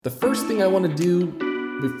The first thing I want to do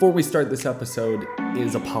before we start this episode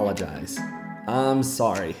is apologize. I'm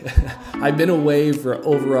sorry. I've been away for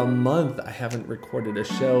over a month. I haven't recorded a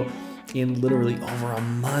show in literally over a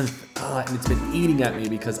month. And it's been eating at me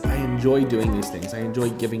because I enjoy doing these things. I enjoy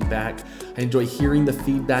giving back. I enjoy hearing the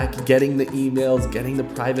feedback, getting the emails, getting the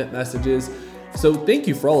private messages. So thank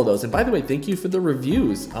you for all of those. And by the way, thank you for the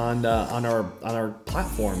reviews on our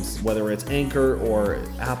platforms, whether it's Anchor or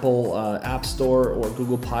Apple App Store or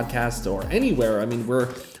Google Podcasts or anywhere. I mean, we're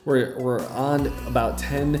on about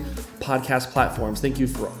 10 podcast platforms. Thank you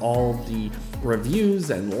for all the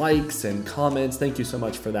reviews and likes and comments. Thank you so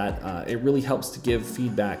much for that. It really helps to give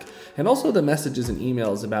feedback. And also the messages and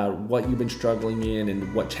emails about what you've been struggling in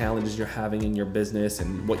and what challenges you're having in your business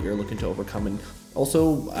and what you're looking to overcome. And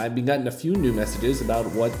also, I've been getting a few new messages about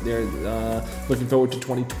what they're looking forward to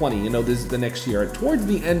 2020. You know, this is the next year. Towards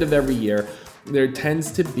the end of every year, there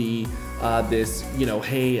tends to be this,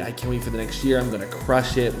 hey, I can't wait for the next year. I'm going to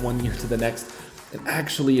crush it one year to the next. And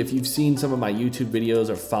actually, if you've seen some of my YouTube videos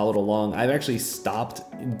or followed along, I've actually stopped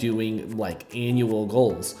doing like annual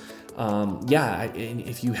goals. And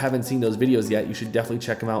if you haven't seen those videos yet, you should definitely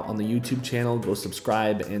check them out on the YouTube channel. Go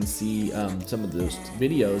subscribe and see some of those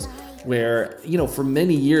videos where, for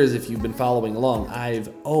many years, if you've been following along,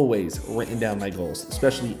 I've always written down my goals,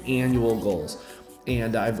 especially annual goals.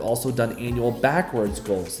 And I've also done annual backwards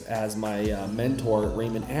goals, as my mentor,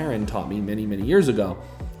 Raymond Aaron, taught me many, many years ago.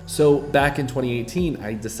 So back in 2018,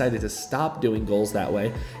 I decided to stop doing goals that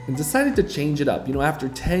way and decided to change it up. After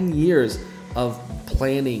 10 years of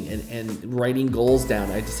planning and writing goals down,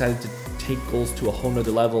 I decided to take goals to a whole nother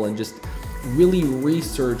level and just really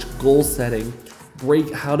research goal setting,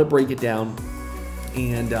 how to break it down,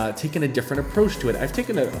 and taken a different approach to it. I've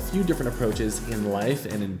taken a few different approaches in life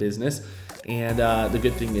and in business, and the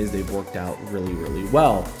good thing is they've worked out really, really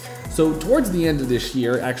well. So towards the end of this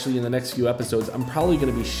year, actually in the next few episodes, I'm probably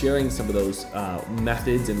going to be sharing some of those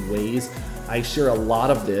methods and ways. I share a lot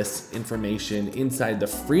of this information inside the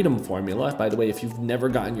Freedom Formula. By the way, if you've never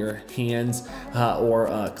gotten your hands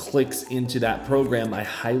or clicks into that program, I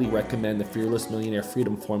highly recommend the Fearless Millionaire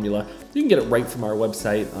Freedom Formula. You can get it right from our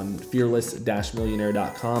website on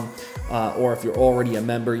fearless-millionaire.com. Or if you're already a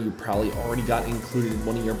member, you probably already got included in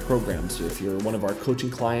one of your programs. So if you're one of our coaching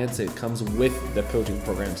clients, it comes with the coaching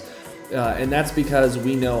programs. And that's because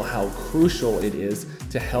we know how crucial it is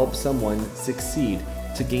to help someone succeed,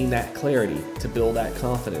 to gain that clarity, to build that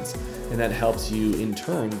confidence. And that helps you, in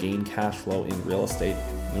turn, gain cash flow in real estate.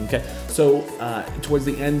 Okay, so towards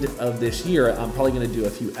the end of this year, I'm probably going to do a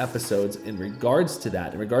few episodes in regards to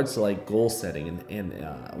that, in regards to like goal setting and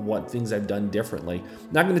what things I've done differently.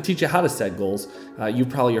 I'm not going to teach you how to set goals. You've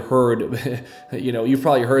probably heard, you've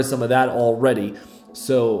probably heard some of that already.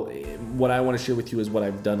 So what I want to share with you is what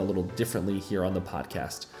I've done a little differently here on the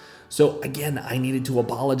podcast. So again, I needed to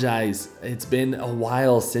apologize. It's been a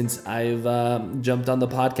while since I've jumped on the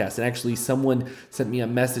podcast. And actually someone sent me a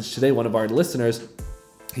message today, one of our listeners.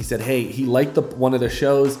 He said, hey, he liked one of the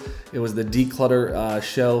shows. It was the Declutter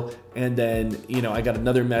show. And then, I got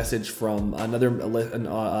another message from another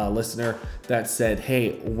listener that said,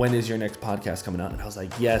 hey, when is your next podcast coming out? And I was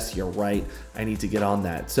like, yes, you're right. I need to get on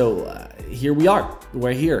that. So here we are.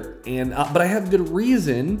 We're here. And but I have good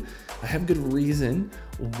reason.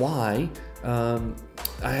 Why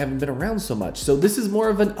I haven't been around so much. So this is more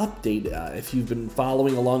of an update. If you've been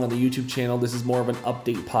following along on the YouTube channel, this is more of an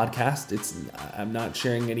update podcast. I'm not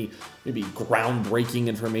sharing any maybe groundbreaking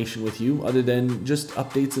information with you other than just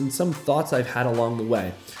updates and some thoughts I've had along the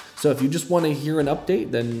way. So if you just want to hear an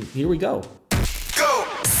update, then here we go.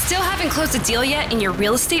 Still haven't closed a deal yet in your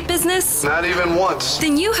real estate business? Not even once.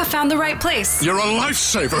 Then you have found the right place. You're a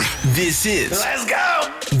lifesaver. This is Let's go!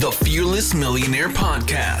 The Fearless Millionaire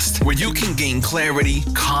Podcast, where you can gain clarity,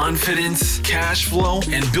 confidence, cash flow,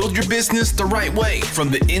 and build your business the right way from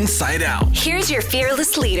the inside out. Here's your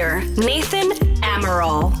fearless leader, Nathan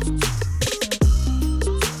Amaral.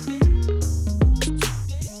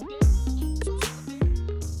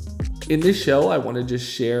 In this show, I want to just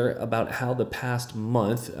share about how the past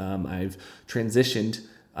month I've transitioned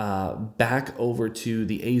back over to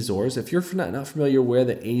the Azores. If you're not familiar where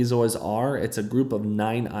the Azores are, it's a group of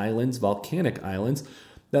 9 islands, volcanic islands,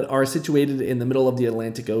 that are situated in the middle of the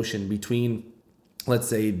Atlantic Ocean between, let's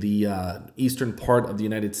say, the eastern part of the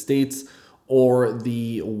United States or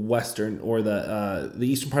the western or the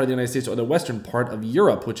eastern part of the United States or the western part of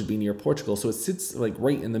Europe, which would be near Portugal. So it sits like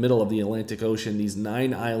right in the middle of the Atlantic Ocean, these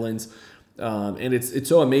 9 islands. And it's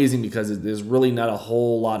so amazing because there's really not a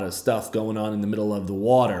whole lot of stuff going on in the middle of the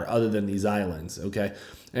water other than these islands, okay?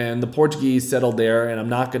 And the Portuguese settled there, and I'm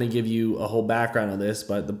not going to give you a whole background on this,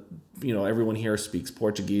 but the everyone here speaks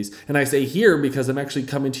Portuguese. And I say here because I'm actually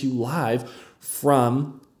coming to you live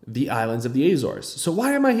from the islands of the Azores. So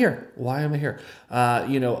why am I here?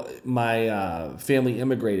 My family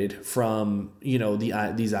immigrated from,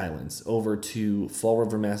 these islands over to Fall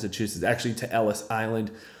River, Massachusetts, actually to Ellis Island,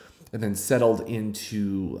 and then settled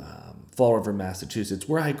into Fall River, Massachusetts,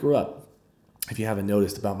 where I grew up, if you haven't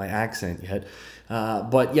noticed about my accent yet.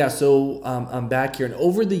 So I'm back here. And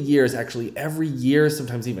over the years, actually every year,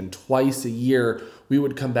 sometimes even twice a year, we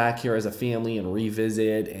would come back here as a family and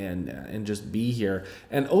revisit and just be here.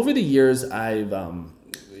 And over the years, I've,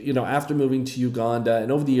 after moving to Uganda, and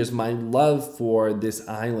over the years, my love for this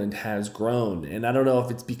island has grown. And I don't know if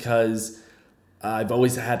it's because I've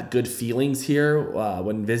always had good feelings here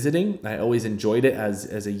when visiting. I always enjoyed it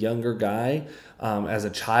as a younger guy, as a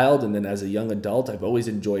child, and then as a young adult. I've always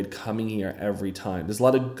enjoyed coming here every time. There's a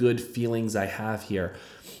lot of good feelings I have here.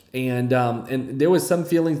 And there was some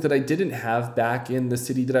feelings that I didn't have back in the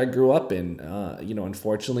city that I grew up in.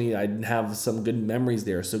 Unfortunately, I didn't have some good memories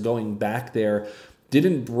there. So going back there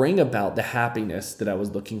didn't bring about the happiness that I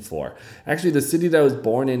was looking for. Actually, the city that I was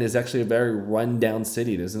born in is actually a very rundown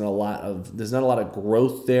city. There's not a lot of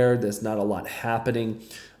growth there. There's not a lot happening.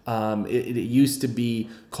 It used to be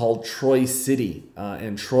called Troy City,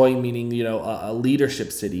 and Troy meaning a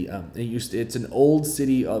leadership city. It's an old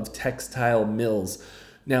city of textile mills.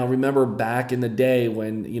 Now, remember back in the day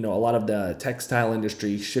when a lot of the textile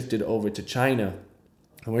industry shifted over to China,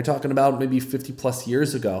 and we're talking about maybe 50 plus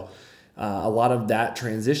years ago. A lot of that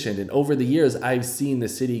transitioned, and over the years, I've seen the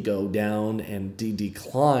city go down and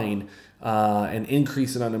decline, and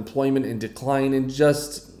increase in unemployment and decline in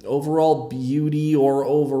just overall beauty or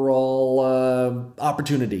overall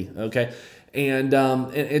opportunity. Okay, and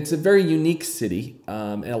it's a very unique city,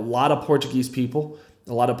 and a lot of Portuguese people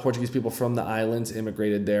from the islands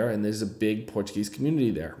immigrated there, and there's a big Portuguese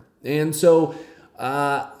community there, and so.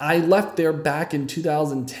 I left there back in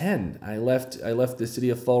 2010. I left the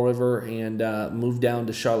city of Fall River and moved down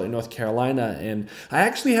to Charlotte, North Carolina. And I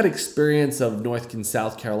actually had experience of North and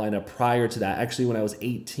South Carolina prior to that. Actually, when I was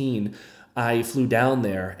 18, I flew down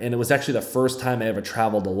there, and it was actually the first time I ever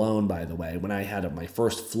traveled alone, by the way, when I had my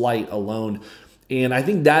first flight alone. And I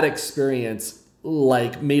think that experience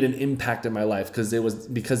made an impact in my life because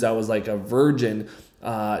I was like a virgin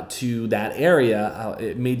to that area.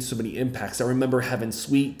 It made so many impacts. I remember having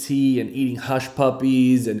sweet tea and eating hush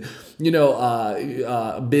puppies and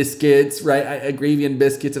biscuits, right? Gravy and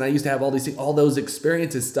biscuits, and I used to have all these things. All those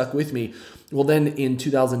experiences stuck with me. Well, then in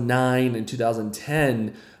 2009 and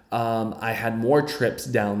 2010, I had more trips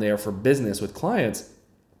down there for business with clients,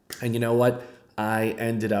 and you know what? I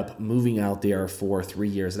ended up moving out there for 3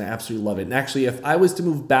 years, and I absolutely love it. And actually, if I was to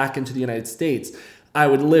move back into the United States, I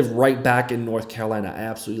would live right back in North Carolina. I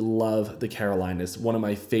absolutely love the Carolinas. One of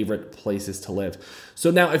my favorite places to live.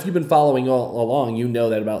 So now, if you've been following all along, you know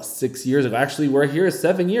that about 6 years ago, actually we're here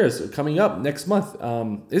 7 years coming up next month.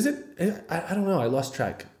 Is it? I don't know. I lost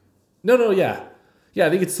track. No, yeah. Yeah, I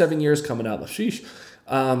think it's 7 years coming up. Sheesh.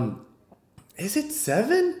 Is it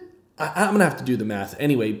 7? I'm going to have to do the math.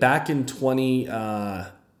 Anyway, back in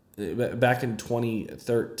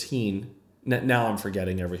 2013, now I'm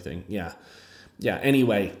forgetting everything. Yeah,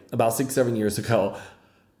 anyway, about 6-7 years ago,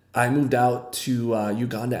 I moved out to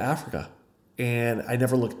Uganda, Africa, and I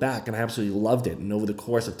never looked back, and I absolutely loved it. And over the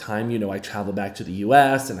course of time, I travel back to the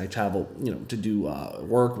U.S., and I travel, to do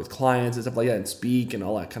work with clients and stuff like that, and speak and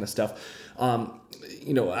all that kind of stuff.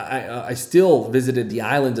 I still visited the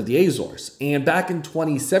islands of the Azores. And back in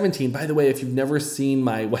 2017, by the way, if you've never seen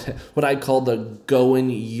my what I call the Goin'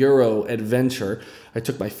 Euro adventure, I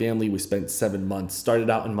took my family. We spent 7 months. Started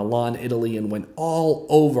out in Milan, Italy, and went all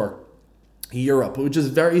over Europe, which is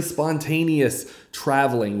very spontaneous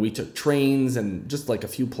traveling. We took trains and just like a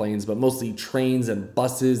few planes, but mostly trains and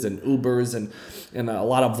buses and Ubers and a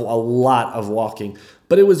lot of walking.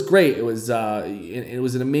 But it was great. It was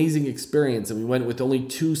an amazing experience, and we went with only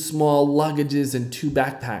 2 small luggages and 2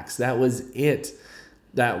 backpacks. That was it.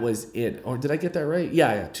 Or did I get that right?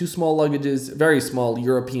 Yeah. 2 small luggages, very small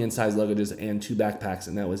European-sized luggages, and 2 backpacks,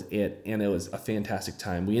 and that was it. And it was a fantastic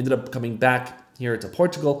time. We ended up coming back here to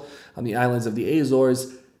Portugal on the islands of the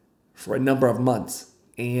Azores for a number of months.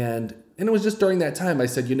 And it was just during that time I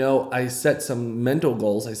said, I set some mental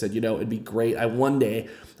goals. I said, it'd be great. One day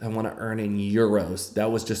I want to earn in euros.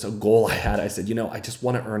 That was just a goal I had. I said, I just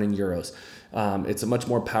want to earn in euros. It's a much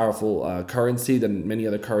more powerful currency than many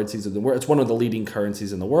other currencies in the world. It's one of the leading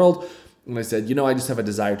currencies in the world. And I said, I just have a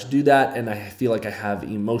desire to do that. And I feel like I have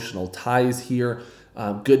emotional ties here.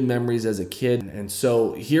 Good memories as a kid. And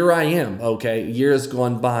so here I am, okay, years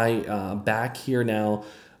gone by, back here now,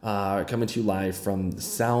 coming to you live from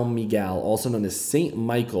São Miguel, also known as St.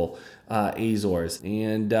 Michael, Azores.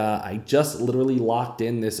 And I just literally locked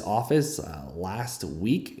in this office last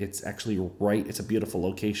week. It's actually it's a beautiful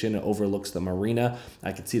location. It overlooks the marina.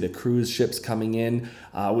 I could see the cruise ships coming in,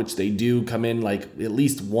 which they do come in, like at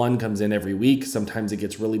least one comes in every week. Sometimes it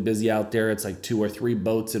gets really busy out there. It's like 2 or 3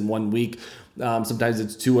 boats in 1 week. Sometimes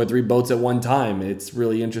it's 2 or 3 boats at one time. It's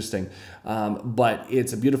really interesting. But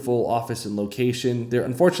it's a beautiful office and location.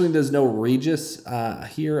 Unfortunately, there's no Regis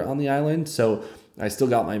here on the island. So I still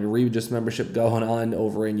got my Regis membership going on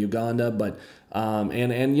over in Uganda, but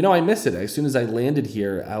and I miss it. As soon as I landed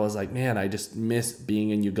here, I was like, man, I just miss being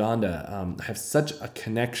in Uganda. I have such a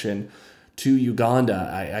connection to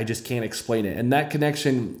Uganda. I just can't explain it. And that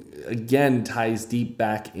connection, again, ties deep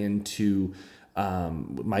back into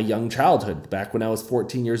my young childhood. Back when I was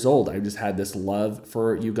 14 years old, I just had this love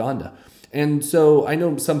for Uganda. And so I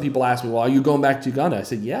know some people ask me, well, are you going back to Uganda? I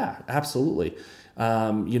said, yeah, absolutely.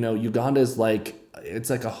 Uganda is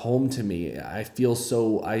it's like a home to me. I feel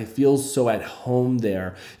so at home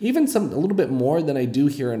there, even a little bit more than I do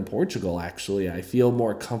here in Portugal. Actually, I feel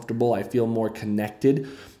more comfortable. I feel more connected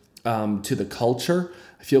to the culture.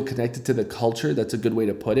 I feel connected to the culture. That's a good way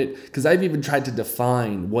to put it, because I've even tried to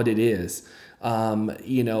define what it is.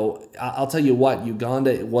 I'll tell you what,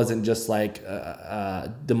 Uganda, it wasn't just like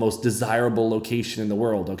the most desirable location in the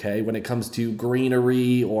world, okay? When it comes to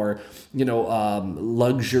greenery or,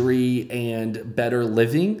 luxury and better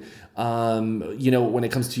living, when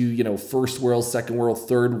it comes to, first world, second world,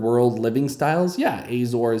 third world living styles, yeah,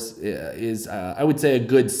 Azores is I would say a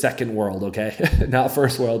good second world, okay? Not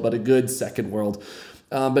first world, but a good second world.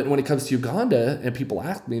 But when it comes to Uganda, and people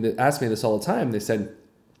ask me this all the time, they said,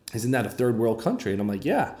 isn't that a third world country? And I'm like,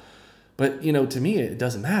 yeah. But, to me, it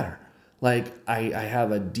doesn't matter. Like, I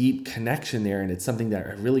have a deep connection there, and it's something that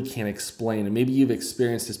I really can't explain. And maybe you've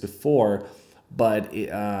experienced this before, but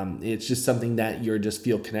it's just something that you just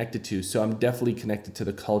feel connected to. So I'm definitely connected to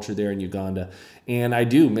the culture there in Uganda. And I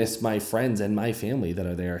do miss my friends and my family that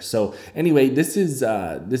are there. So anyway, this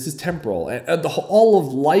is temporal. All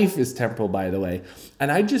of life is temporal, by the way. And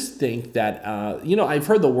I just think that, I've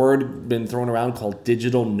heard the word been thrown around called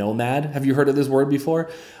digital nomad. Have you heard of this word before?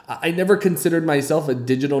 I never considered myself a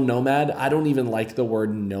digital nomad. I don't even like the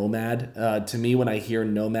word nomad. To me, when I hear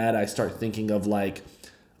nomad, I start thinking of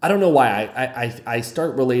I don't know why. I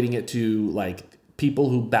start relating it to like people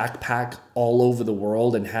who backpack all over the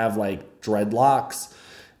world and have like dreadlocks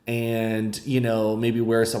and, maybe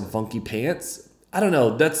wear some funky pants. I don't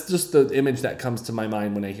know. That's just the image that comes to my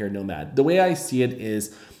mind when I hear nomad. The way I see it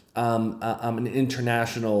is I'm an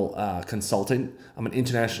international consultant. I'm an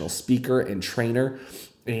international speaker and trainer.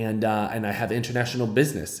 And I have international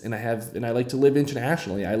business, and I like to live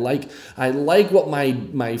internationally. I like what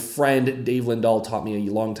my friend Dave Lindahl taught me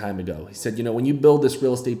a long time ago. He said, when you build this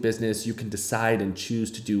real estate business, you can decide and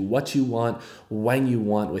choose to do what you want, when you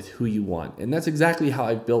want, with who you want. And that's exactly how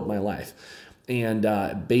I've built my life,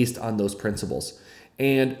 and based on those principles.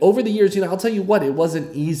 And over the years, I'll tell you what, it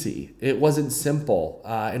wasn't easy. It wasn't simple.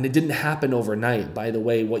 And it didn't happen overnight. By the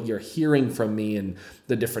way, what you're hearing from me in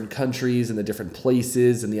the different countries and the different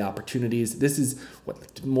places and the opportunities, this is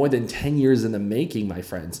more than 10 years in the making, my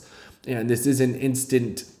friends. And this isn't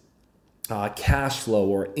instant cash flow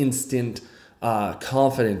or instant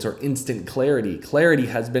confidence or instant clarity. Clarity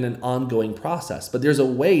has been an ongoing process, but there's a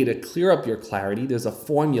way to clear up your clarity. There's a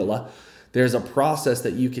formula. There's a process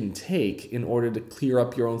that you can take in order to clear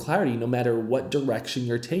up your own clarity, no matter what direction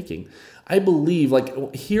you're taking. I believe,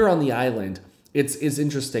 here on the island, it's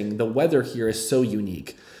interesting. The weather here is so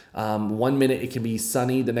unique. 1 minute it can be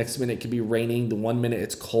sunny, the next minute it can be raining, the 1 minute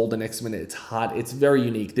it's cold, the next minute it's hot. It's very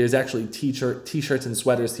unique. There's actually t-shirts and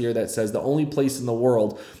sweaters here that says the only place in the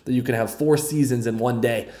world that you can have 4 seasons in one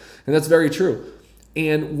day. And that's very true.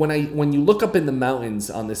 And when you look up in the mountains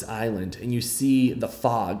on this island and you see the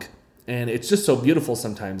fog, and it's just so beautiful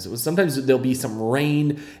sometimes. Sometimes there'll be some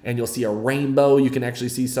rain and you'll see a rainbow. You can actually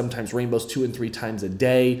see sometimes rainbows 2 and 3 times a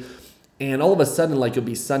day. And all of a sudden, it'll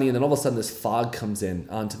be sunny, and then all of a sudden this fog comes in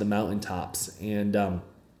onto the mountaintops. And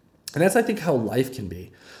that's, I think, how life can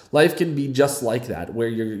be. Life can be just like that, where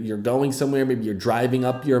you're going somewhere, maybe you're driving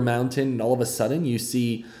up your mountain, and all of a sudden you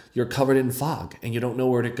see you're covered in fog and you don't know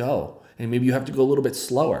where to go. And maybe you have to go a little bit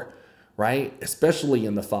slower, right? Especially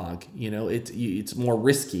in the fog. It's more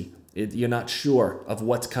risky. You're not sure of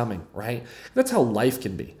what's coming, right? That's how life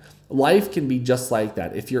can be. Life can be just like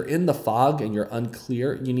that. If you're in the fog and you're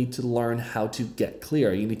unclear, you need to learn how to get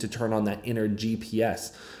clear. You need to turn on that inner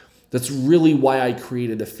GPS. That's really why I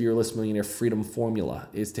created the Fearless Millionaire Freedom Formula,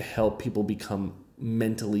 is to help people become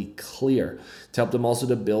mentally clear, to help them also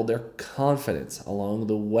to build their confidence along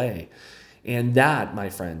the way. And that, my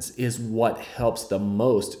friends, is what helps the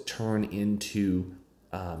most turn into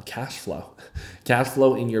cash flow. Cash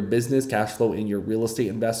flow in your business, cash flow in your real estate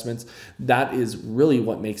investments. That is really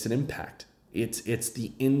what makes an impact. It's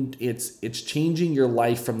changing your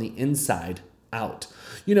life from the inside out.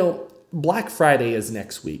 Black Friday is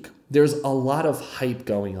next week. There's a lot of hype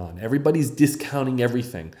going on. Everybody's discounting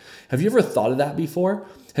everything. Have you ever thought of that before?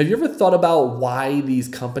 Have you ever thought about why these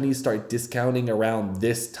companies start discounting around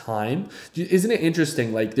this time? Isn't it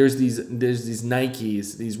interesting? Like there's these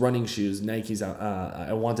Nikes, these running shoes, Nikes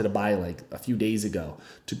I wanted to buy like a few days ago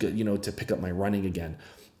to pick up my running again.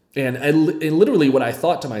 And literally what I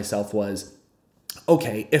thought to myself was,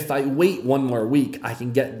 okay, if I wait one more week, I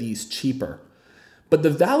can get these cheaper. But the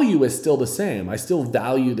value is still the same. I still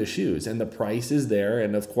value the shoes and the price is there.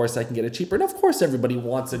 And of course I can get it cheaper. And of course everybody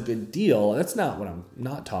wants a good deal. That's not what I'm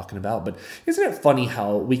not talking about. But isn't it funny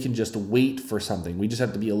how we can just wait for something? We just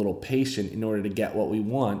have to be a little patient in order to get what we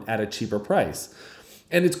want at a cheaper price.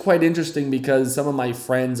 And it's quite interesting because some of my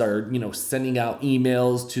friends are, sending out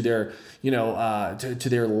emails to their, to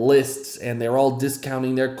their lists, and they're all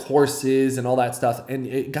discounting their courses and all that stuff.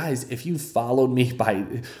 And guys, if you followed me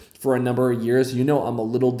for a number of years, I'm a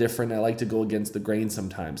little different. I like to go against the grain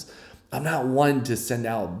sometimes. I'm not one to send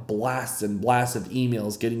out blasts and blasts of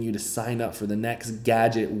emails getting you to sign up for the next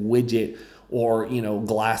gadget, widget, or,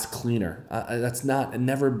 glass cleaner. That's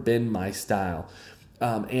never been my style.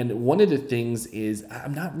 And one of the things is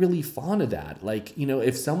I'm not really fond of that. Like,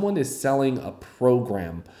 if someone is selling a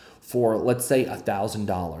program for, let's say,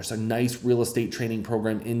 $1,000, a nice real estate training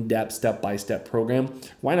program, in-depth, step-by-step program,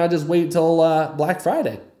 why not just wait till Black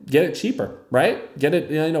Friday? Get it cheaper, right? Get it,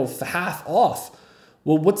 half off.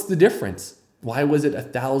 Well, what's the difference? Why was it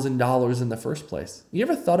 $1,000 in the first place? You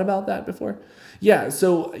ever thought about that before? Yeah,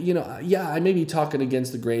 so, I may be talking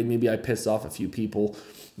against the grain. Maybe I piss off a few people,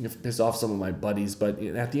 piss off some of my buddies, but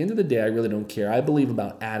at the end of the day, I really don't care. I believe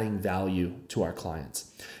about adding value to our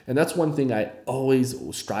clients. And that's one thing I always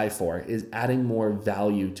strive for, is adding more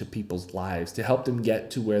value to people's lives to help them get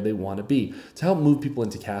to where they want to be, to help move people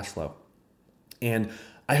into cash flow. And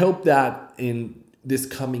I hope that in this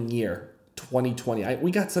coming year, 2020,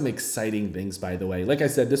 we got some exciting things, by the way. Like I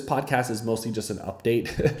said, this podcast is mostly just an update,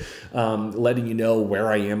 letting you know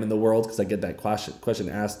where I am in the world, because I get that question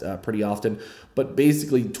asked pretty often. But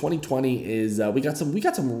basically, 2020 is we got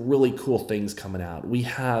some really cool things coming out. We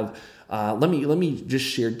have. Let me just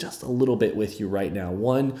share just a little bit with you right now.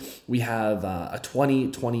 One, we have a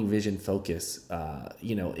 2020 vision focus,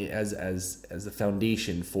 as the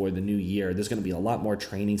foundation for the new year. There's going to be a lot more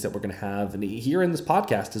trainings that we're going to have, and here in this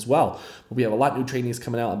podcast as well. We have a lot of new trainings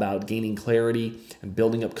coming out about gaining clarity and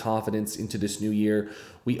building up confidence into this new year.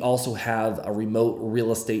 We also have a remote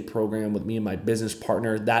real estate program with me and my business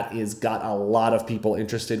partner that is got a lot of people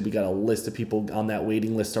interested. We got a list of people on that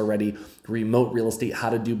waiting list already. Remote real estate,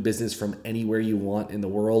 how to do business from anywhere you want in the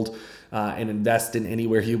world and invest in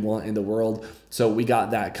anywhere you want in the world. So we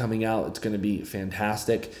got that coming out. It's going to be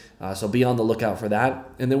fantastic. So be on the lookout for that.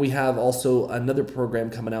 And then we have also another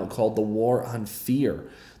program coming out called The War on Fear.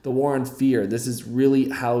 The War on Fear. This is really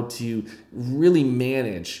how to really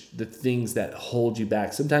manage the things that hold you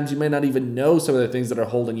back. Sometimes you might not even know some of the things that are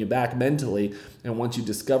holding you back mentally. And once you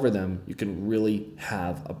discover them, you can really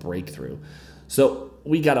have a breakthrough. So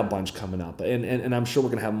we got a bunch coming up. And I'm sure we're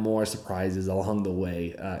going to have more surprises along the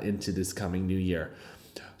way into this coming new year.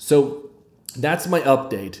 So that's my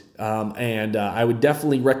update. And I would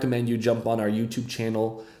definitely recommend you jump on our YouTube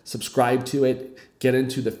channel, subscribe to it, get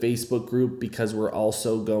into the Facebook group, because we're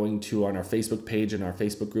also going to, on our Facebook page and our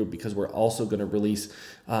Facebook group, because we're also going to release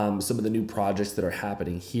some of the new projects that are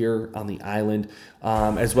happening here on the island,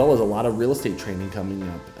 as well as a lot of real estate training coming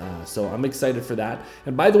up. So I'm excited for that.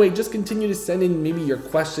 And by the way, just continue to send in maybe your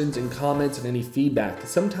questions and comments and any feedback.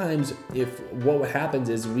 Sometimes what happens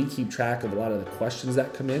is we keep track of a lot of the questions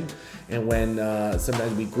that come in. And when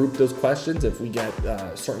sometimes we group those questions, if we get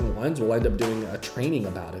certain ones, we'll end up doing a training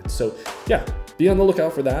about it. So yeah, be on the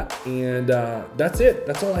lookout for that. And that's it.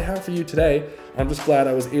 That's all I have for you today. I'm just glad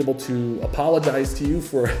I was able to apologize to you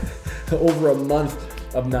for over a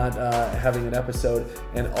month of not having an episode.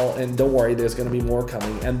 And don't worry, there's going to be more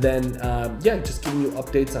coming. And then, just giving you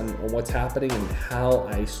updates on what's happening and how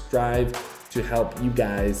I strive to help you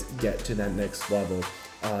guys get to that next level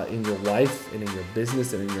in your life and in your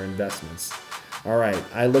business and in your investments. All right.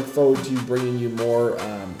 I look forward to bringing you more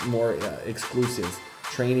exclusive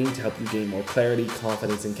training to help you gain more clarity,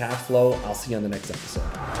 confidence, and cash flow. I'll see you on the next episode.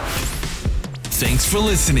 Thanks for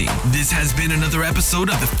listening. This has been another episode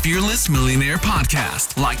of the Fearless Millionaire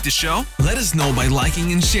Podcast. Like the show? Let us know by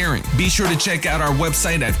liking and sharing. Be sure to check out our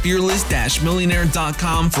website at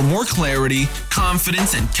fearless-millionaire.com for more clarity,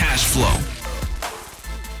 confidence, and cash flow.